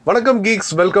வணக்கம் Geeks,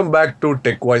 welcome back to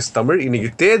tech voice Tamil. இன்னைக்கு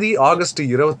தேதி ஆகஸ்ட்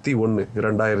 21,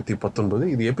 2019.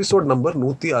 இது episode number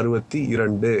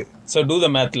 162. So do the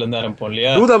mathல இருந்து ஆரம்பிப்போம்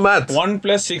இல்லையா? Do the math. 1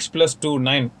 + 6 + 2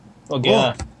 9. Okay.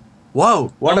 Wow,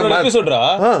 what a math. எபிசோட்ரா.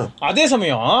 அதே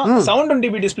சமயம்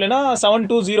 720p டிஸ்ப்ளேனா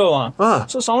 720 வா.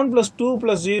 So 7 + 2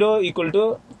 + 0 =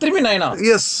 39 ஆ?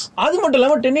 Yes. அது மட்டும்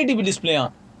இல்லாம 1080p டிஸ்ப்ளேயா.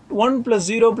 1 +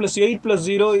 0 + 8 +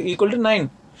 0 = 9.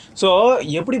 சோ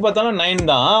எப்படி பார்த்தாலும் 9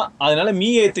 தான். அதனால மீ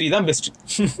A3 தான் பெஸ்ட்.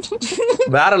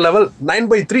 வேற லெவல்.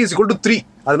 9/3 = 3.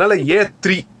 அதனால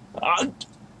A3.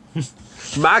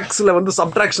 மேக்ஸ்ல வந்து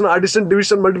சப்ட்ராக்ஷன், அடிஷன்,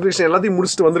 டிவிஷன், மல்டிப்ளிகேஷன் எல்லாத்தையும்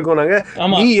முடிச்சிட்டு வந்திருக்கோம் நாங்க.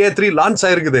 மீ A3 லான்ச்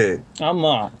ஆயிருக்குது.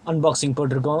 ஆமா, அன்பாக்சிங்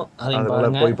போட்டுருக்கோம். அதனால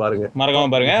போய் பாருங்க,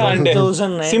 மறக்காம பாருங்க. அண்ட்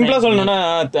சிம்பிளா சொல்லணும்னா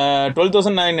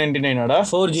 12,999 ஓட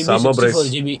 4GB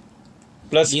 64GB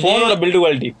பிளஸ் போனோட பில்ட்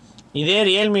குவாலிட்டி. இதே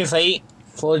Realme 5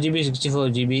 4GB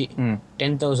 64GB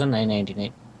 10,999.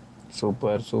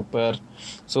 Super.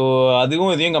 So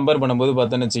அதுவும் இதையும் கம்பேர் பண்ணும்போது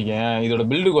பார்த்தோன்னு வச்சுக்கேன், இதோட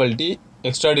build quality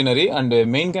extraordinary. And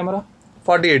main camera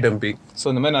 48 MP. So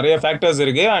இந்த மாதிரி நிறைய ஃபேக்டர்ஸ்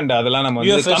இருக்கு. அண்ட் அதெல்லாம் நம்ம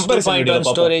வந்து கம்பேரிசன் வீடியோல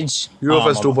பார்ப்போம். Storage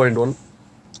UFS 2.1,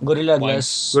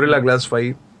 Gorilla Glass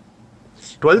 5.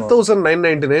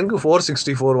 12,999க்கு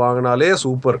 464 வாங்கினாலே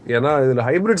சூப்பர். ஏன்னா இதுல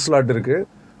ஹைபிரிட் ஸ்லாட் இருக்கு,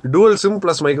 dual SIM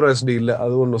plus micro SD இல்ல,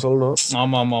 அது ஒன்னு சொல்லணும்.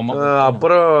 ஆமா.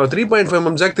 அப்புறம்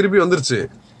 3.5mm ஜாக் திருப்பி வந்துருச்சு.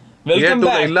 வெல்கம்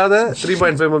பேக் இல்லாத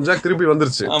 3.5mm ஜாக் திருப்பி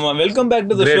வந்துருச்சு. ஆமா, welcome back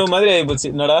to the show மாதிரி ஆயிப்போச்சு.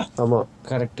 என்னடா? ஆமா,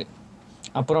 கரெக்ட்.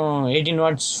 அப்புறம் 18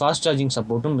 வாட்ஸ் ஃபாஸ்ட் சார்ஜிங்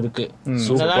சப்போர்ட்டும் இருக்கு.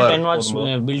 சூப்பர். 10 வாட்ஸ்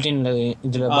பில்ட் இன்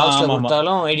இதுல பாக்ஸ்ல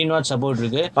கொடுத்தாலும் 18 வாட்ஸ் சப்போர்ட்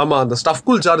இருக்கு. ஆமா, அந்த ஸ்டஃப்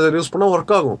கூல் சார்ஜர் யூஸ் பண்ணா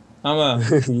ஒர்க் ஆகும். ஆமா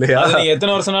இல்லையா? அது நீங்க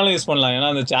எத்தனை வருஷம்னாலும் யூஸ் பண்ணலாம்.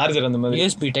 ஏன்னா அந்த சார்ஜர் அந்த மாதிரி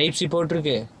USB டைப் C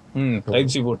போட்டுருக்கு.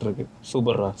 டைப் C போட்டுருக்கு.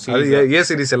 சூப்பர்ரா. அது A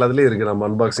சீரிஸ் எல்லாத்துலயும் இருக்கு. நம்ம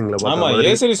அன்பாக்சிங்ல ஆமா,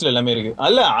 A சீரிஸ்ல எல்லாமே இருக்கு.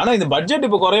 அல்ல, ஆனா இந்த பட்ஜெட்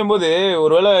இப்ப குறையும் போது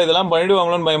ஒருவேளை இதெல்லாம்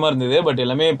பண்ணிடுவாங்களோன்னு பயமா இருந்தது. பட்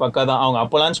எல்லாமே பக்கா தான். அவங்க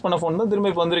அப்ப லான்ச் பண்ண போன் தான் திரும்ப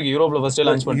இப்ப வந்திருக்கு. யூரோப்ல ஃபர்ஸ்ட்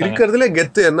லான்ச் பண்ணாங்க. இருக்கிறதுல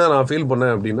கெத்து என்ன நான் ஃபீல்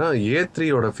பண்ணேன் அப்படின்னா,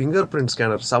 A3யோட finger print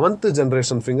scanner, 7th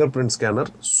generation finger print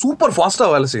scanner super ஃபாஸ்டா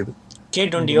வேலை செய்யுது.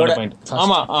 K20 ஓட.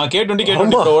 ஆமா, K20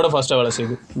 Pro ஓட ஃபாஸ்டா வேலை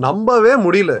செய்யுது. நம்பவே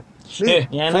முடியல.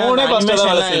 போனே ஃபாஸ்டா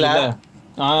வேலை செய்யல.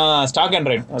 ஸ்டாக்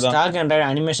ஆண்ட்ராய்டு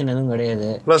அனிமேஷன் எதுவும் கிடையாது.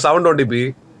 Plus 720p.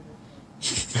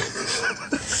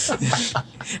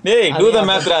 டேய், do the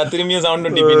math ரா. திரும்பியும்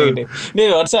 720p னிட்டு.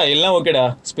 டேய் வர்ஷா, எல்லாம் ஓகேடா.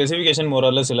 ஸ்பெசிஃபிகேஷன் மோர்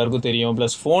ஆர் லெஸ் எல்லாருக்கும் தெரியும்.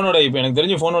 ப்ளஸ் ஃபோனோட இப்போ எனக்கு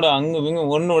தெரிஞ்ச ஃபோனோட அங்க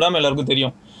ஒன்னு விடாம எல்லாருக்கும்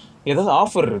தெரியும். ஏதாவது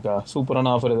ஆஃபர் இருக்கா?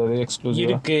 சூப்பரான ஆஃபர் ஏதாவது எக்ஸ்க்ளூசிவ்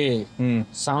இருக்கு.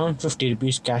 750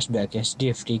 rupees cashback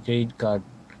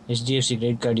HDFC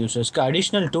credit card யூசர்ஸ்க்கு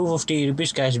additional 250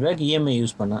 rupees cashback EMI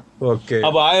use பண்ணா. ஓகே,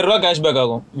 அப்ப 1000 ரூபாய் கேஷ்பேக்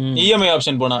ஆகும் EMI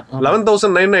ஆப்ஷன் போனா.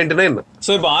 11,999.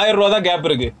 சோ இப்போ 1000 ரூபாய் தான் கேப்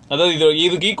இருக்கு. அதாவது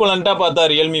இதுக்கு ஈக்குவலண்டா பார்த்தா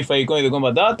Realme 5க்கும் இதுக்கும்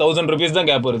பார்த்தா 1000 rupees தான்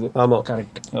கேப் வருது. ஆமா,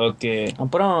 கரெக்ட். ஓகே.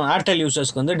 அப்புறம் ஏர்டெல்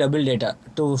யூசர்ஸ்க்கு வந்து டபுள் டேட்டா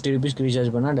 250 rupees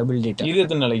ரீசார்ஜ் பண்ணா டபுள் டேட்டா. இது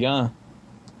எத்தனை நாளைக்கா?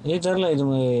 இது தெரியல, இது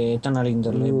எத்தனை நாளைக்கு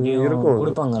தெரியல. எப்படியும்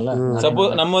கொடுப்பாங்கல்ல.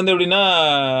 சப்போஸ் நம்ம வந்து எப்படின்னா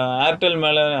ஏர்டெல்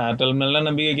மேல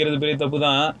நம்பிக்கை வைக்கிறது பெரிய தப்பு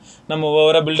தான். நம்ம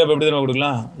ஓவரா பில்டப் எப்படி தான்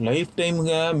கொடுக்கலாம். லைஃப்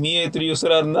டைமுங்க மீ A3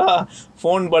 யூஸரா இருந்தா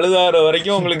ஃபோன் பழுதாகிற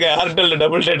வரைக்கும் உங்களுக்கு ஏர்டெல்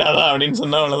டபுள் டேட்டா தான் அப்படின்னு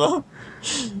சொன்னா அவ்வளவுதான்.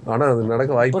 ஆனா அது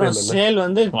நடக்க வாய்ப்பே இல்லை. சேல்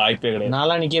வந்து வாய்ப்பே கிடையாது.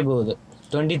 நாளானிக்கே போகுது.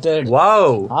 23rd.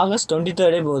 வாவ், ஆகஸ்ட்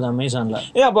 23rd போகுது அமேசான்ல.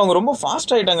 அப்ப அவங்க ரொம்ப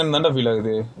ஃபாஸ்ட் ஆயிட்டாங்கன்னு தான் ஃபீல்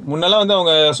ஆகுது. முன்னெல்லாம் வந்து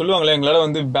அவங்க சொல்லுவாங்களே, எங்களால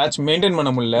வந்து பேட்ச் மெயின்டைன் பண்ண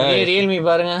முடியல. ரியல்மி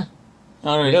பாருங்க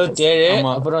 27,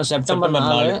 அப்புறம் செப்டம்பர்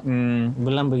 4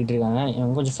 இப்பெல்லாம் போயிட்டு இருக்காங்க.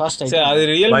 இவங்க கொஞ்சம் ஃபாஸ்ட் ஆயிட்டாங்க. அது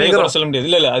ரியல்மியை குறை சொல்ல முடியாது.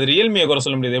 இல்ல அது ரியல்மியை குறை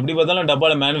சொல்ல முடியாது. எப்படி பார்த்தாலும்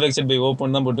டப்பால மேனுஃபேக்சர்ட் பை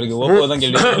ஓப்பன் தான் போட்டுருக்கு. ஓப்போ தான்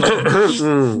கேள்வி.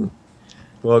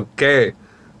 ஓகே,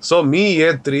 ஸோ மீ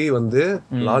A3 வந்து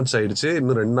லான்ச் ஆயிடுச்சு.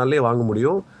 இன்னும் 2 நாள்லயே வாங்க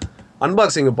முடியும்.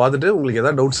 அன்பாக்சிங் பார்த்துட்டு உங்களுக்கு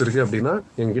ஏதாவது டவுட்ஸ் இருக்கு அப்படின்னா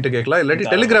எங்ககிட்ட கேட்கலாம். இல்லாட்டி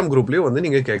டெலிகிராம் குரூப்லயும் வந்து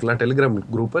நீங்க கேட்கலாம். டெலிகிராம்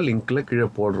குரூப்பை லிங்க்ல கீழே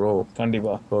போடுறோம்.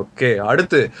 கண்டிப்பா. ஓகே,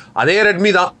 அடுத்து அதே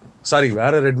ரெட்மி தான். சாரி,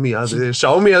 வேற ரெட்மி. அது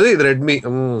ஷவுமி, அது இது ரெட்மி.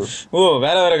 ஓ,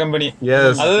 வேற கம்பெனி.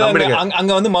 எஸ்,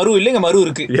 அங்க வந்து மறு இல்ல, இங்க மறு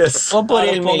இருக்கு. எஸ், ஓப்போ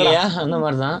ரியல்மி இல்லையா? அந்த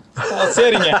மாதிரி தான்.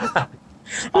 சரிங்க.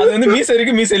 அது வந்து மீச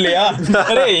இருக்கு, மீச இல்லையா?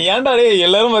 அரே ஏன்டா டே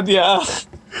எல்லாரும் பாத்தியா?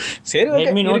 சரி,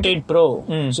 Redmi Note 8 Pro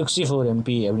 64 MP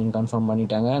அப்படின்னு கன்ஃபார்ம்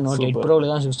பண்ணிட்டாங்க. Note 8 Proல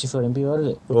தான் 64 MP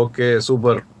வருது. Okay,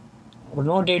 super.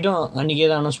 Note 8ம் அன்னைக்கே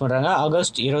தான் அனௌன்ஸ் பண்றாங்க,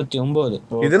 ஆகஸ்ட் 29.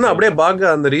 இது என்ன அப்படியே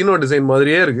பார்க்க அந்த ரீனோ டிசைன்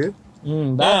மாதிரியே இருக்கு.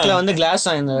 பேக்ல வந்து கிளாஸ்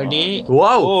தான் இந்த வாட்டி.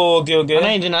 Wow, okay.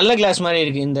 ஆனா இது நல்ல கிளாஸ் மாதிரி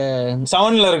இருக்கு. இந்த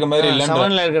 7ல இருக்க மாதிரி இல்ல,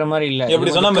 7ல இருக்கிற மாதிரி இல்ல.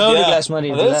 எப்படி சொன்னா கிளாஸ் மாதிரி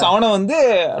இல்ல. அதாவது 7 வந்து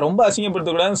ரொம்ப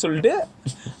அசிங்கப்படுத்த கூடாதுன்னு சொல்லிட்டு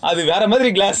அது வேற மாதிரி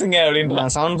கிளாஸ்ங்க அப்படின்ற.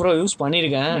 நான் 7 Pro யூஸ்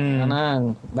பண்ணிருக்கேன். ஆனா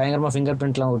பயங்கரமா ஃபிங்கர்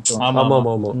பிரிண்ட்லாம் ஒட்டும். ஆமா.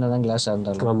 என்னதான் கிளாஸா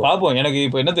இருந்தாலும் பாப்போம். எனக்கு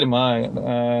இப்போ என்ன தெரியுமா,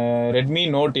 Redmi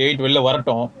Note 8 வெளில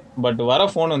வரட்டும். பட் வர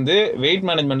ஃபோன் வந்து வெயிட்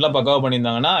மேனேஜ்மெண்ட்லாம் பக்காவா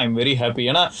பண்ணியிருந்தாங்கன்னா ஐ எம் வெரி ஹாப்பி.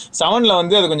 ஏன்னா 7ல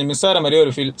வந்து அது கொஞ்சம் மிஸ் ஆகிற மாதிரி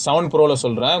ஒரு ஃபீல். 7 ப்ரோல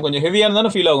சொல்றேன், கொஞ்சம் ஹெவியா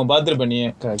இருந்தாலும் ஃபீல் ஆகும் பார்த்துருப்பேன் நீ.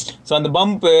 ஸோ அந்த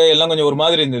பம்ப் எல்லாம் கொஞ்சம் ஒரு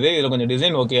மாதிரி இருந்தது. இதுல கொஞ்சம்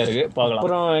டிசைன் ஓகேயா இருக்கு, பார்க்கலாம்.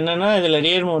 அப்புறம் என்னன்னா இதுல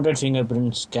rear mounted finger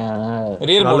print scanner.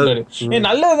 Rear mounted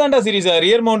நல்லதுதான்டா சீரிஸா.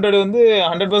 Rear mounted வந்து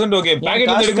 100% ஓகே.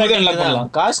 பேக்கெட் வந்து எடுக்கும்போது எல்லாம் பண்ணலாம்,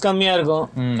 காசு கம்மியா இருக்கும்.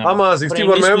 ஆமா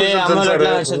 64 மெகாபிக்சல் சென்சார்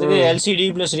வச்சதுக்கு எல்சிடி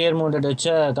பிளஸ் ரியர் மவுண்டட்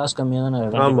வச்சா காசு கம்மியா தானே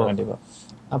இருக்கும். கண்டிப்பா.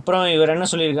 அப்புறம் இவர் என்ன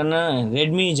சொல்லியிருக்காருன்னா,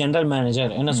 ரெட்மி ஜெனரல்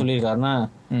மேனேஜர் என்ன சொல்லியிருக்காருன்னா,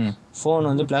 ஃபோன்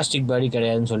வந்து பிளாஸ்டிக் பாடி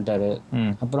கிடையாதுன்னு சொல்லிட்டாரு.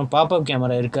 அப்புறம் பாப்அப்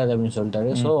கேமரா இருக்காது அப்படின்னு சொல்லிட்டாரு.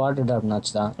 ஸோ வாட்டர் டாப்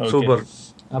நாச் தான். சூப்பர்.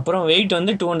 அப்புறம் வெயிட்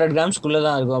வந்து 200 கிராம்ஸ்க்குள்ள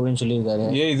தான் இருக்கும் அப்படின்னு சொல்லியிருக்காரு.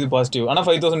 இது பாசிட்டிவ். ஆனா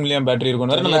 5000 mAh பேட்டரி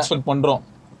இருக்கும், நம்ம எக்ஸ்பெக்ட் பண்றோம்.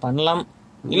 பண்ணலாம்.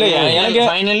 இல்ல எனக்கு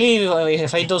ஃபைனலி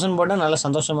 5000 போட்டா நல்ல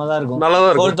சந்தோஷமா தான் இருக்கும்.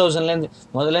 4000ல இருந்து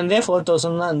முதல்ல இருந்தே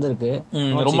 4000 தான் இருந்திருக்கு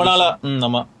ரொம்ப நாளா.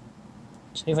 ஆமா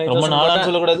ரொம்ப நாளா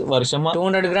சொல்லக்கூடாது, வருஷமா.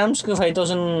 200 கிராம்ஸ்க்கு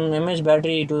 5000 mAh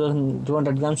பேட்டரி,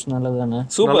 200 கிராம்ஸ் நல்லது தானே.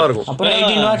 சூப்பரா இருக்கும். அப்புறம்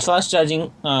 18 வாட் ஃபாஸ்ட் சார்ஜிங்.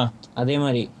 அதே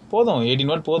மாதிரி போதும், 18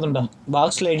 வாட் போதும்டா.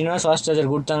 பாக்ஸ்ல 18 வாட் ஃபாஸ்ட்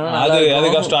சார்ஜர் கொடுத்தாங்கன்னா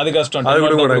அது கஷ்டம்.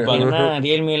 ஏன்னா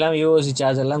ரியல்மி எல்லாம் யூஎஸ்சி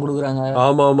சார்ஜர் எல்லாம் கொடுக்குறாங்க.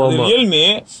 ஆமா ஆமா ஆமா. ரியல்மி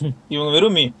இவங்க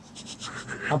வெறும் மீ.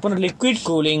 அப்புறம் liquid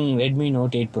cooling Redmi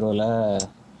note 8 ப்ரோல.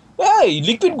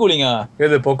 Liquid கூலிங்கா?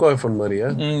 இது போக்கோ ஐபோன் மாதிரியா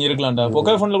இருக்கலாம்டா. போக்கோ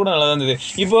ஐபோன்ல கூட நல்லா தான் இருந்தது.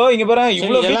 இப்போ இங்க பாரு,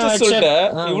 இவ்வளவு ஃபீச்சர்ஸ் சொல்லிட்டு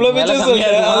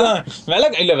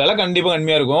விலை கண்டிப்பா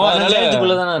கம்மியா இருக்கும். அதனால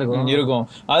இருக்கும்.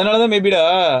 அதனாலதான் மேபிடா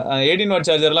 18 வாட்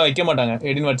சார்ஜர்லாம் வைக்க மாட்டாங்க.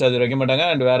 18 வாட் சார்ஜர் வைக்க மாட்டாங்க.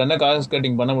 அண்ட் வேற என்ன காஸ்ட்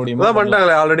கட்டிங் பண்ண முடியுமா? அதான்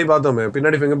பண்ணிட்டாங்களே, ஆல்ரெடி பார்த்தோமே.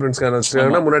 பின்னாடி ஃபிங்கர் பிரிண்ட் ஸ்கேனர்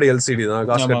வச்சிருக்காங்க, முன்னாடி எல்சிடி தான்,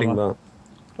 காஸ்ட் கட்டிங் தான்.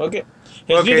 ஓகே,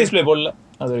 ஹெச்டி டிஸ்ப்ளே போடல,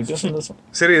 அது வரைக்கும் சந்தோஷம்.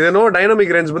 சரி, இது என்னோ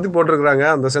டைனமிக் ரேஞ்ச் பத்தி போட்டுருக்காங்க.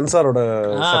 அந்த சென்சாரோட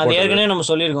அது ஏற்கனவே நம்ம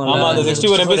சொல்லியிருக்கோம். ஆமா, அந்த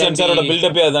 64 MP சென்சாரோட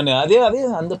பில்டப்பே அதானே. அதே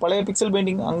அந்த பழைய பிக்சல்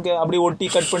பெயிண்டிங் அங்க அப்படியே ஒட்டி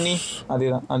கட் பண்ணி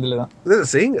அதேதான், அதுல தான். இது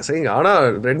செய்யுங்க. ஆனா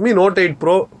ரெட்மி நோட் 8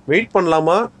 ப்ரோ வெயிட்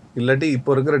பண்ணலாமா இல்லாட்டி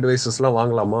இப்போ இருக்கிற டிவைசஸ்லாம்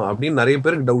வாங்கலாமா அப்படின்னு நிறைய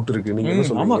பேருக்கு டவுட் இருக்கு. நீங்க என்ன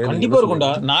சொல்றீங்க? ஆமா கண்டிப்பா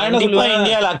இருக்கும்டா. நான் என்ன சொல்லுவேன்,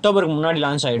 இந்தியால அக்டோபருக்கு முன்னாடி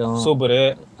லான்ச் ஆயிடும். சூப்பர்.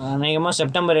 அநேகமா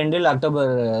செப்டம்பர் எண்டில்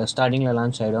அக்டோபர் ஸ்டார்டிங்ல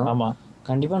லான்ச் ஆயிடும். ஆமா,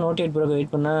 கண்டிப்பா நோட் 8 ப்ரோக்கு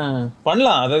வெயிட்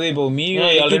பண்ணலாம். அதாவது இப்போ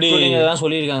ஆல்ரெடி தான்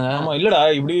சொல்லியிருக்காங்க. ஆமா இல்லடா,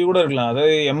 இப்படி கூட இருக்கலாம்.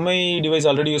 அதாவது எம்ஐ டிவைஸ்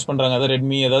ஆல்ரெடி யூஸ் பண்றாங்க, அதாவது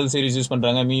ரெட்மி ஏதாவது சீரிஸ் யூஸ்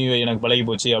பண்றாங்க, எனக்கு பழகி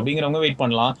போச்சு அப்படிங்கிறவங்க வெயிட்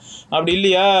பண்ணலாம். அப்படி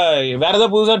இல்லையா வேற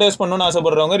ஏதாவது புதுசா டேஸ்ட் பண்ணணும்னு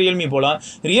ஆசைப்படுறவங்க ரியல்மி போகலாம்.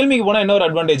 ரியல்மிக்கு போனா என்ன ஒரு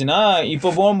அட்வான்டேஜ்னா,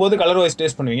 இப்போ போகும்போது கலர் வைஸ்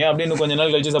டேஸ்ட் பண்ணுவீங்க. அப்படின்னு கொஞ்ச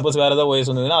நாள் கழிச்சு சப்போஸ் வேற ஏதாவது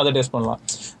ஓஎஸ் வந்ததுன்னா அதை டேஸ்ட் பண்ணலாம்.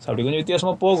 அப்படி கொஞ்சம்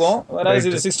வித்தியாசமா போகும். வேற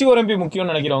 64 MP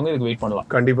முக்கியம்னு நினைக்கிறவங்க இதுக்கு வெயிட் பண்ணலாம்.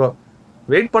 கண்டிப்பா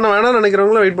வெயிட் பண்ண வேணாம்னு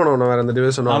நினைக்கிறவங்களும் வெயிட் பண்ணுவோம். வேற இந்த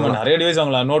டிவைஸ் ஆமா, நிறைய டிவைஸ்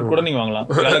வாங்கலாம். நோட் கூட நீங்க வாங்கலாம்,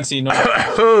 Galaxy note.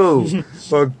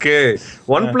 Okay,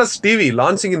 OnePlus TV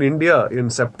launching in India in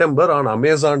September on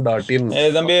Amazon.in.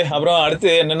 தம்பி, அப்புறம் அடுத்து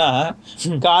என்னன்னா,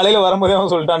 காலையில வரும்போதே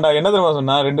அவன் சொல்லிட்டான்டா. என்ன தெரியுமா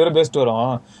சொன்னா, 2 பேரும் பேசிட்டு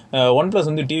வரோம், OnePlus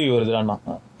வந்து டிவி வருதுடான்னா.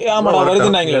 ஆமாடா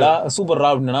வருதுன்னாங்களா,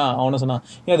 சூப்பர்ரா அப்படின்னா. அவனை சொன்னான்,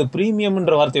 அது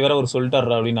பிரீமியம்ன்ற வார்த்தை வேற ஒரு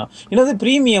சொல்லிட்டாரா அப்படின்னா. என்னது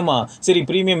பிரீமியமா? சரி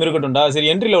பிரீமியம் இருக்கட்டும்டா. சரி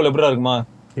என்ட்ரி லெவல் எப்படிடா இருக்குமா?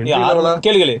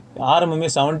 கேளுகளே, ஆரம்பமே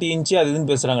 70 இன்ச்சு அது இதுன்னு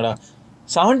பேசுறாங்கடா.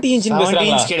 70 இன்ச்சுன்னு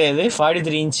பேசுறாங்க கிடையாது,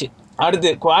 43 இன்ச்சு. அடுத்து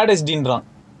quad எஸ்டின்றான்.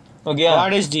 Okay,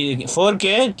 quad ST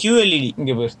 4K QLED.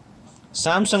 இங்க பேர்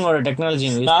சாம்சங்கோட டெக்னாலஜி.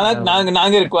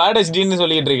 நாங்க குவாட் எஸ்டின்னு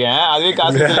சொல்லிட்டு இருக்கேன், அதுவே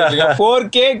காசு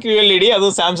 4K QLED,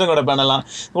 அதுவும் சாம்சங்கோட பேனலாம்.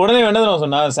 உடனே என்ன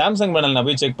சொன்னா, சாம்சங் பேனல் நான்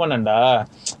போய் செக் பண்ணேன்டா,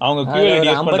 அவங்க QLED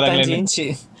யூஸ் பண்றாங்க. இன்ச்சு.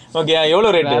 ஓகே,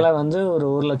 எவ்வளவு ரேட்? வந்து ஒரு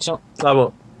 1 லட்சம். ஆமா,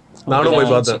 நானும் போய்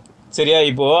பார்த்தேன். சரியா,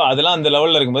 இப்போ அதெல்லாம் அந்த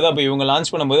லெவல்ல இருக்கும்போது, அப்ப இவங்க லான்ச்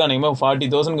பண்ணும்போது அன்னைக்குமா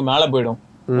 40,000க்கு மேல போயிடும்.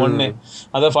 ஒன்னு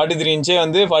அதான் 43 இன்ச்சே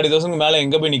வந்து 40,000க்கு மேல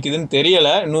எங்க போய் நிக்குதுன்னு தெரியல,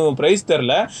 இன்னும் பிரைஸ்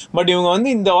தெரியல. பட் இவங்க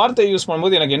வந்து இந்த வார்த்தையை யூஸ்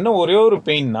பண்ணும்போது எனக்கு என்ன ஒரே ஒரு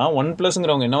பெயின்னா,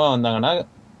 OnePlusங்கிறவங்க என்னவா வந்தாங்கன்னா,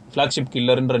 ஃபிளாக்ஷிப்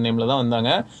கில்லர்ன்ற நேம்ல தான்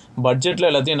வந்தாங்க.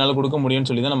 பட்ஜெட்ல எல்லாத்தையும் என்னால கொடுக்க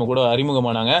முடியும்னு சொல்லி தான் நம்ம கூட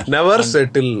அறிமுகமானாங்க. Never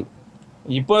settle.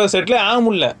 இப்போ செட்டில் ஆக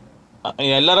முடியல.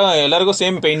 எல்லாருக்கும்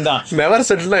சேம் பெயின் தான். நெவர்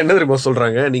செட்டில்னா என்ன தெரியுமா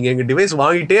சொல்றாங்க, நீங்க எங்க டிவைஸ்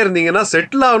வாங்கிட்டே இருந்தீங்கன்னா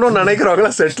செட்டில் ஆகணும்னு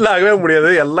நினைக்கிறவங்களா செட்டில் ஆகவே முடியாது,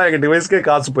 எல்லாம் எங்க டிவைஸ்க்கே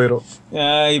காசு போயிடும்.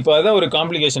 இப்போ அதான் ஒரு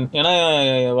காம்ப்ளிகேஷன். ஏன்னா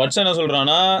வாட்ஸ் என்ன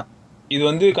சொல்றான்னா, இது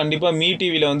வந்து கண்டிப்பா மீ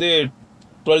டிவில வந்து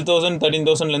 12,000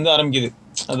 13,000ல இருந்து ஆரம்பிக்குது.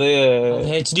 அது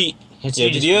ஹெச்டி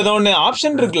ஏதோ ஒன்று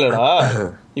ஆப்ஷன் இருக்குல்லடா.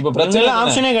 இப்போ பிரச்சனை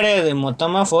ஆப்ஷனே கிடையாது,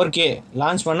 மொத்தமா 4K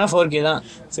லான்ச் பண்ணா 4K தான்.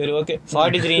 சரி ஓகே,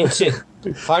 43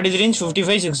 இன்ச்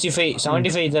 55 65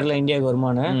 75 தெரியல இந்தியாவுக்கு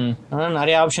வருமானு. ஆனா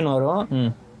நிறைய ஆப்ஷன் வரும்.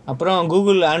 அப்புறம்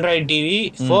கூகுள் ஆண்ட்ராய்டு டிவி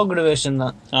ஃபோக்டு வெர்ஷன்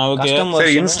தான்.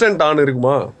 சரி, இன்ஸ்டன்ட் ஆன்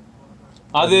இருக்குமா?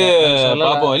 அது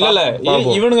பாப்போம். இல்ல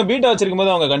இவனுங்க பீட்டா வச்சிருக்கும்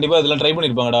போது அவங்க கண்டிப்பா இதெல்லாம் ட்ரை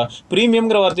பண்ணிருப்பாங்கடா.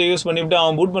 பிரீமியம்ங்கிற வார்த்தையை யூஸ் பண்ணிட்டு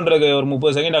அவன் பூட் பண்றதுக்கு ஒரு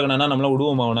 30 செகண்ட் ஆகணும்னா நம்மளால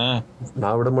விடுவோமா? அவனை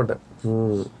நான் விட மாட்டேன்.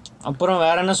 அப்புறம்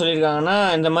வேற என்ன சொல்லியிருக்காங்கன்னா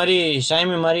இந்த மாதிரி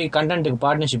ஷைமி மாதிரி கண்டென்ட்டுக்கு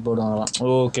பார்ட்னர்ஷிப் போடுவாங்களாம்.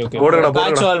 Okay okay.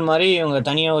 பேட்ச் வால் மாதிரி இவங்க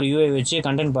தனியா ஒரு யூஐ வச்சு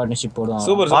கண்டென்ட் பார்ட்னர்ஷிப் போடுவாங்க.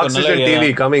 Super oxygen TV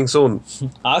coming soon.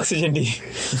 Oxygen TV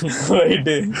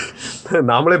right.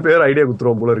 நாமளே பேர் ஐடியா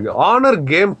குத்துறோம் போல இருக்கு. Honor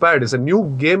game bad is a new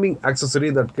gaming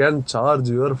accessory that can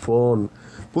charge your phone.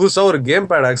 புதுசா ஒரு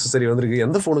கேம் பேட் ஆக்சசரி வந்திருக்கு.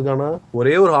 எந்த போனுக்கான?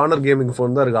 ஒரே ஒரு Honor கேமிங்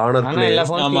போன் தான் இருக்கு. Honor ஆனா எல்லா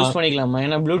போனும் யூஸ் பண்ணிக்கலாமா?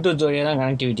 ஏன்னா ப்ளூடூத் வழியா தான்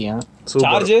கனெக்டிவிட்டியா.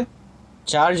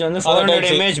 சார்ஜ் வந்து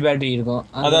 400 mAh பேட்டரி இருக்கும்.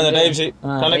 அது அந்த டைப் சி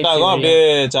கனெக்ட் ஆகும், அப்படியே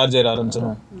சார்ஜ் ஏற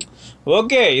ஆரம்பிச்சிடும்.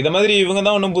 ஓகே, இத மாதிரி இவங்க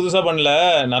தான் ஒன்றும் புதுசா பண்ணல,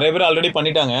 நிறைய பேர் ஆல்ரெடி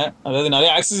பண்ணிட்டாங்க. அதாவது நிறைய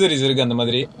ஆக்சசரிஸ் இருக்கு அந்த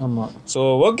மாதிரி. ஆமா. சோ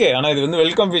ஓகே, ஆனா இது வந்து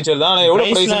வெல்கம் ஃபீச்சர் தான். ஆனா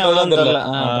எவ்வளவு பிரைஸ்ன்றதெல்லாம் தெரியல.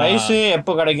 பிரைஸ்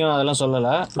எப்போ கிடைக்கும் அதெல்லாம்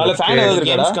சொல்லல. அதுல ஃபேன் ஏதாவது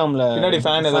இருக்கா? பின்னாடி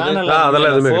ஃபேன் ஏதாவது?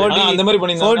 அதெல்லாம் எதுவுமே கிடையாது. அந்த மாதிரி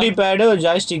பண்ணிருந்தாங்க. 4D பேட், ஒரு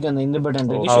ஜாய்ஸ்டிக், அந்த இந்த பட்டன்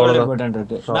இருக்கு, ஷோல்டர் பட்டன்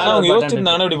இருக்கு. நான் அவங்க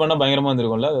யோசிச்சிருந்தானே இப்படி பண்ணா பயங்கரமா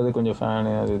இருந்திருக்கும்ல. அது கொஞ்சம்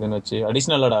ஃபேன் அது இதுன்னு வச்சு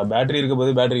அடிஷனலடா பேட்டரி இருக்க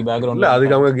போது பேட்டரி பேக்ரவுண்ட்ல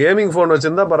அதுக்கு அவங்க கேமிங் போன்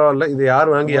வச்சிருந்தா பரவாயில்ல. இது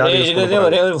யார் வாங்கி யார் யூஸ் பண்றது?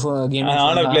 ஒரே ஒரு கேமிங்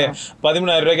Honor Play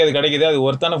 13000 ரூபாய்க்கு அது கிடைக்குது. அது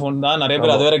ஒருத்தான போன் தான். நிறைய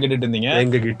பேர் அது வேற கேட்டுட்டு இருந்தீங்க.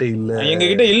 எங்க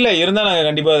கிட்ட இல்ல இருந்தா நாங்க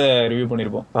கண்டிப்பா அதை ரிவ்யூ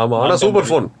பண்ணிருப்போம். ஆமா, ஆனா சூப்பர்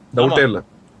போன், டவுட்டே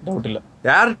இல்ல.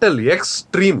 ஏர்டெல்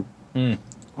எக்ஸ்ட்ரீம்,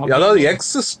 அதாவது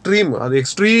எக்ஸ் ஸ்ட்ரீம், அது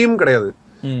எக்ஸ்ட்ரீம் கிடையாது.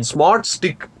 Smart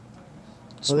stick.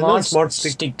 Smart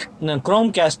stick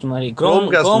chrome cost மாதிரி. குரோம்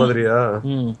காஸ்ட் மாதிரியா?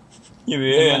 இது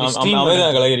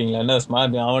அவன் கலகிறீங்களா? என்ன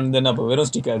ஸ்மார்ட் அவன் தானே? அப்ப வெறும்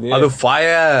ஸ்டிக் அது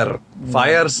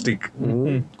ஃபயர் ஸ்டிக்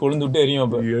கொழுந்து விட்டு எரியும்.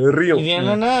 அப்ப எரியும். இது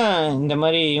என்னன்னா இந்த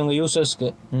மாதிரி இவங்க யூசர்ஸ்க்கு,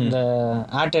 இந்த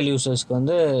ஏர்டெல் யூசர்ஸ்க்கு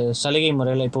வந்து சலுகை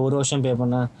முறையில் இப்போ 1 வருஷம் பே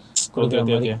பண்ணா கொடுக்குற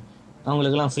மாதிரி,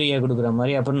 அவங்களுக்குலாம் ஃப்ரீயாக கொடுக்குற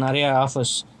மாதிரி. அப்புறம் நிறைய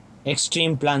offers,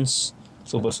 Xstream plans.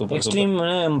 Super Xstream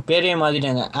பேரே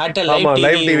மாத்திட்டாங்க. ஏர்டெல்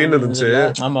லைவ் டிவின்னு இருந்துச்சு,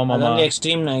 அது வந்து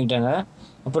எக்ஸ்ட்ரீம் ஆகிட்டாங்க.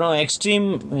 அப்புறம் எக்ஸ்ட்ரீம்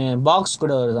பாக்ஸ்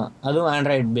கூட வருதான், அதுவும்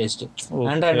Android based.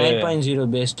 Android 9.0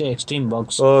 based Xstream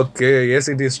box. Okay,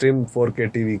 ACT stream 4K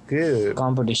டிவிக்கு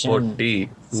காம்படிஷன்.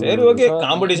 சரி ஓகே,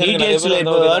 காம்படிஷன் டீடைல்ஸ்ல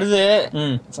இப்போ வருது.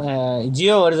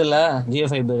 ஜியோ வருதுல்ல, ஜியோ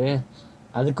ஃபைபர்,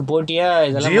 அதுக்கு போட்டியா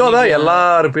இதெல்லாம். ஜியோ தான்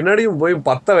எல்லாரும் பின்னாடியும் போய்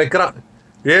பத்த வைக்கிறான்.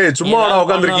 சும்மா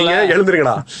உட்காந்துருக்கீங்க,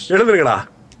 எழுந்துருங்கடா.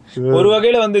 ஒரு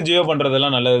வகையில வந்து ஜியோ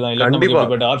பண்றதெல்லாம் நல்லதுதான். இல்ல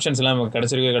பட் ஆப்ஷன்ஸ் எல்லாம் நமக்கு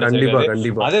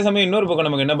கிடைச்சிருக்கு. அதே சமயம் இன்னொரு பக்கம்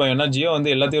நமக்கு என்ன பயம்னா, ஜியோ வந்து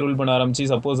எல்லாத்தையும் ரூல் பண்ண ஆரம்பிச்சு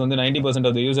சப்போஸ் வந்து 90%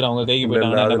 ஆஃப் யூசர் அவங்க கைக்கு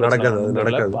போயிட்டாங்க. நடக்காது.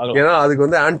 ஏன்னா அதுக்கு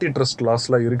வந்து ஆன்டி ட்ரஸ்ட்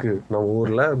லாஸ்லாம் இருக்கு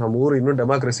நம்ம ஊர் இன்னும்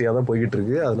டெமோக்ரஸியா தான் போயிட்டு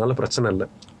இருக்கு. அதனால பிரச்சனை இல்லை.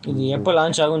 இது எப்போ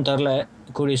லான்ச் ஆகும் தெரில,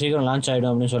 கூடிய சீக்கிரம் லான்ச்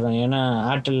ஆகிடும் அப்படின்னு சொல்கிறாங்க. ஏன்னா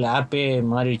ஏர்டெல் ஆப்பே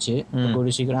மாறிடுச்சு.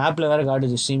 கூடிய சீக்கிரம் ஆப்பில் வேறு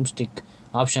காட்டுது ஸ்ட்ரீம் ஸ்டிக்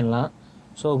ஆப்ஷன்லாம்.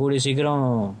 ஸோ கூடிய சீக்கிரம்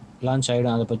லான்ச்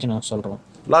ஆகிடும். அதை பற்றி நான் சொல்கிறோம்,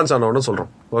 லான்ச் ஆனவொன்னு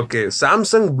சொல்கிறோம். Okay,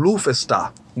 Samsung blue festa.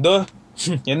 இதோ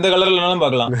எந்த கலர்லனாலும்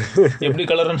பார்க்கலாம். எப்படி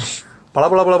கலர்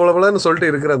பளபளன்னு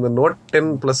சொல்லிட்டு இருக்கிற அந்த Note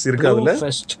 10 இருக்கு. அதுல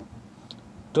fest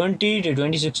 20 to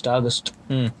 26 August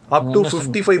up to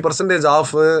 55%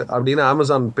 off அப்படின்னு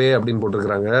Amazon Pay அப்படின்னு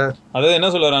போட்டுருக்காங்க. அதாவது என்ன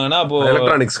சொல்றாங்கன்னா, அப்போ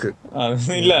எலக்ட்ரானிக்ஸ்க்கு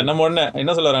இல்ல, நம்ம ஒண்ணு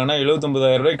என்ன சொல்றாங்கன்னா,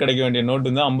 79,000 ரூபாய்க்கு கிடைக்க வேண்டிய நோட்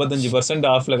வந்து 55%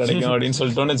 ஆஃப்ல கிடைக்கும் அப்படின்னு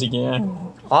சொல்லிட்டோம்னு வச்சுக்கீங்க.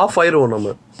 ஆஃப் ஆயிருவோம். நம்ம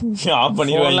ஆஃப்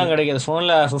பண்ணிடுவோம். கிடைக்காது.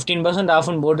 போன்ல 15%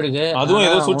 ஆஃப்னு போட்டிருக்கு. அதுவும்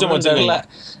ஏதோ சூட்சம் வச்சிருக்கல,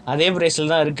 அதே பிரைஸ்ல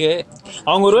தான் இருக்கு.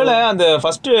 அவங்க ஒருவேளை அந்த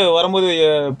ஃபர்ஸ்ட் வரும்போது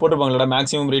போட்டுருப்பாங்களா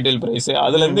மேக்ஸிமம் ரீட்டைல் பிரைஸ்,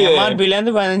 அதுல இருந்து MRPல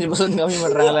இருந்து 15% கம்மி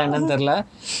பண்றாங்களா என்னன்னு தெரியல.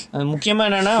 முக்கியமா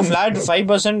என்னன்னா flat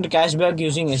 5% cashback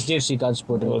using HDFC cards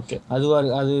போட்டு. ஓகே,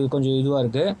 அது கொஞ்சம் இதுவா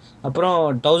இருக்கு. அப்புறம்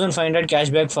 1500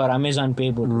 கேஷ்பேக் ஃபார் Amazon Pay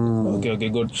போட்டு. Okay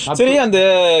good. சரி, அந்த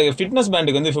ஃபிட்னஸ்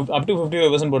பேண்டுக்கு வந்து up to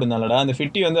 55% போட்டுருந்தாலடா. அந்த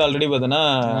 50 வந்து ஆல்ரெடி பார்த்தனா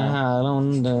அதெல்லாம்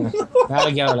ஒன்றும்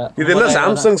வேலைக்கு ஆகல. இதெல்லாம்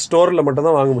சாம்சங் ஸ்டோர்ல மட்டும்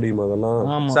தான் வாங்க முடியுமா?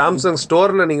 அதெல்லாம் சாம்சங்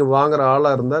ஸ்டோர்ல நீங்க வாங்குற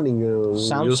ஆளா இருந்தா நீங்க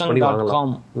யூஸ் பண்ணி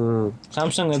வாங்கலாம்.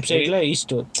 சாம்சங் வெப்சைட்ல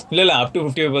ஸ்டோர் இல்ல up to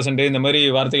 55% இந்த மாதிரி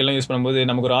வார்த்தைகள்லாம் யூஸ் பண்ணும்போது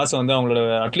நமக்கு ஒரு ஆசை வந்து அவங்களோட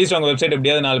அட்லீஸ்ட் அவங்க வெப்சைட்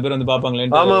எப்படியாவது 4 பேர் வந்து பாப்பாங்களே.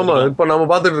 ஆமா, இப்ப நம்ம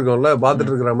பாத்துட்டு இருக்கோம்ல,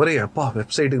 பாத்துட்டு இருக்கிற மாதிரி அப்பா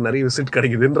வெப்சைட்டுக்கு நிறைய விசிட்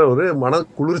கிடைக்குதுன்ற ஒரு மன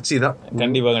குளிர்ச்சி தான்.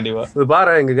 கண்டிப்பா. இது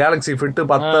பாரு, எங்க கேலக்ஸி ஃபிட்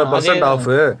 10% ஆஃப்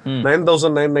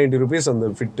 9,990 rupees.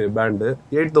 அந்த ஃபிட் பேண்ட்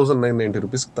 8,990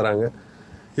 rupees தராங்க.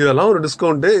 இதெல்லாம் ஒரு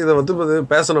டிஸ்கவுண்ட். இதை வந்து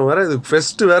பேசணும் வேற, இது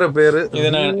ஃபெஸ்ட் வேற பேரு. இதை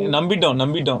நம்பிட்டோம்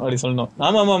அப்படி சொல்லணும்.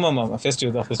 ஆமா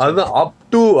ஃபெஸ்டிவ் தான். அதுதான் அப்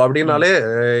டு அப்படின்னாலே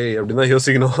அப்படிதான்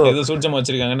யோசிக்கணும். ஏதோ சூட்சமா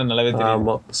வச்சிருக்காங்கன்னு நல்லாவே தெரியும்.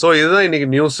 ஆமா, சோ இதுதான் இன்னைக்கு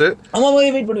நியூஸ். ஆமா,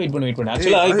 வெயிட் பண்ணு.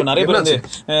 ஆக்சுவலா இப்போ நிறைய பேர் வந்து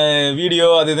வீடியோ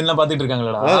அது இதெல்லாம் பாத்துட்டு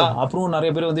இருக்காங்களா. அப்புறம்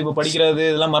நிறைய பேர் வந்து இப்போ படிக்கிறது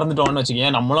இதெல்லாம் மறந்துட்டோம்னு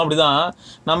வச்சுக்கேன். நம்மளும் அப்படிதான்.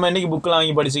 நம்ம இன்னைக்கு புக்கெல்லாம்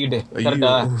வாங்கி படிச்சுக்கிட்டு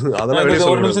கரெக்டா அதெல்லாம்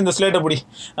ஒரு நிமிஷம் இந்த ஸ்லேட் அப்படி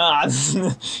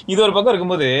இது ஒரு பக்கம்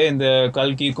இருக்கும்போது இந்த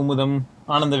கல்கி, குமுதம்,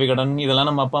 ஆனந்த விகடன் இதெல்லாம்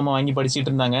நம்ம அப்பா அம்மா வாங்கி படிச்சுட்டு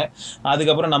இருந்தாங்க.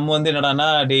 அதுக்கப்புறம் நம்ம வந்து என்னடானா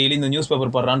டெய்லி இந்த நியூஸ்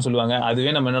பேப்பர் படுறான்னு சொல்லுவாங்க.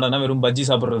 அதுவே நம்ம என்னடானா வெறும் பஜ்ஜி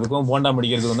சாப்பிட்றதுக்கும் போண்டா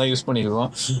முடிக்கிறதுக்கும் தான் யூஸ் பண்ணியிருக்கோம்.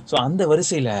 ஸோ அந்த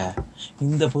வரிசையில்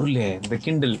இந்த பொருள், இந்த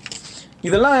கிண்டில்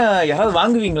இதெல்லாம் யாராவது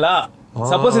வாங்குவீங்களா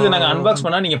சப்போஸ் இதை நாங்க அன்பாக்ஸ்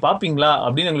பண்ணா நீங்க பாப்பீங்களா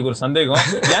அப்படின்னு எங்களுக்கு ஒரு சந்தேகம்.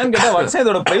 ஏன்னு கேட்டா வருஷம்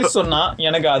இதோட பிரைஸ் சொன்னா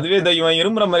எனக்கு அதுவே இவன்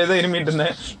இரும்புற மாதிரி தான் இருமிட்டு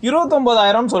இருந்தேன்.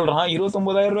 29,000 சொல்றான்.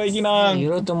 29,000 ரூபாய்க்கு நான்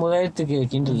 29,000க்கு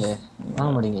கிண்டல்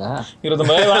வாங்க மாட்டீங்களா?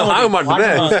 29,000 வாங்க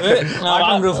மாட்டேன்.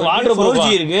 வாட்டர்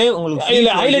ப்ரூஃப் இருக்கு உங்களுக்கு.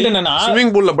 இல்ல ஹைலைட் என்னன்னா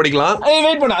ஸ்விமிங் பூல்ல படிக்கலாம்.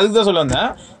 வெயிட் பண்ண அதுக்கு தான் சொல்ல வந்தேன்.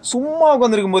 சும்மா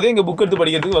உட்காந்துருக்கும் போதே இங்க புக் எடுத்து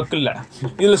படிக்கிறதுக்கு வக்கில்ல.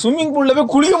 இதுல ஸ்விம்மிங் பூல்ல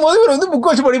போய் குளிக்கும் போது இவர் வந்து புக்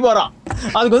வச்சு படிப்பாராம்.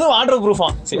 அதுக்கு வந்து வாட்டர் ப்ரூஃபா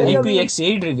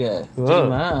IPX8 இருக்கு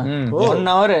தெரியுமா? 1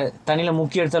 hour தண்ணியில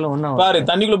முக்கி எடுத்தாலும் 1 hour. பாரு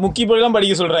தண்ணிக்குள்ள முக்கி போய் தான்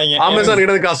படிக்க சொல்றாங்க. அமேசான்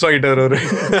கிட்ட காசு வாங்கிட்டு வருவாரு.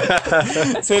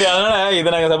 சரி, அதனால இதை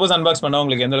நாங்க சப்போஸ் அன்பாக்ஸ் பண்ணா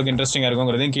உங்களுக்கு எந்த அளவுக்கு இன்ட்ரெஸ்டிங்கா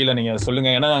இருக்குங்கிறதையும் கீழே நீங்க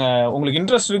சொல்லுங்க. ஏன்னா நாங்க உங்களுக்கு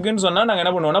இன்ட்ரெஸ்ட் இருக்குன்னு சொன்னா நாங்க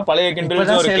என்ன பண்ணுவோம்னா பழைய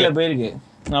கிண்டல்ஸ் போயிருக்கு.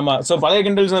 ஆமா, சோ பழைய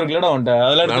கிண்டல்ஸும் இருக்குல்லடா உன்ட்ட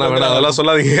அதெல்லாம்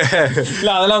சொல்லாதீங்க.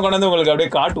 இல்ல அதெல்லாம் கொண்டு வந்து உங்களுக்கு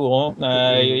அப்படியே காட்டுவோம்.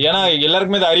 ஏன்னா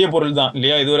எல்லாருக்குமே இது அரிய பொருள் தான்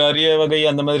இல்லையா? இது ஒரு அரிய வகை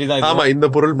அந்த மாதிரி தான். ஆமா, இந்த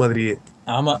பொருள் மாதிரியே.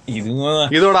 ஆமா,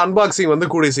 இதுவும் இதோட அன்பாக்சிங் வந்து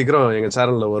கூடிய சீக்கிரம் எங்க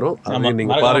சேனல்ல வரும்.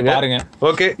 நீங்க பாருங்க.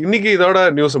 ஓகே, இன்னைக்கு இதோட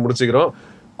நியூஸ் முடிச்சுக்கிறோம்.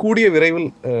 கூடிய விரைவில்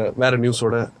வேற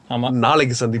நியூஸோட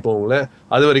நாளைக்கு சந்திப்போம் உங்களை.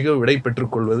 அது வரைக்கும் விடை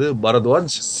பெற்றுக் கொள்வது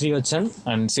பரத்வாஜ், ஸ்ரீவத்சன்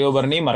அண்ட் சிவபரணி.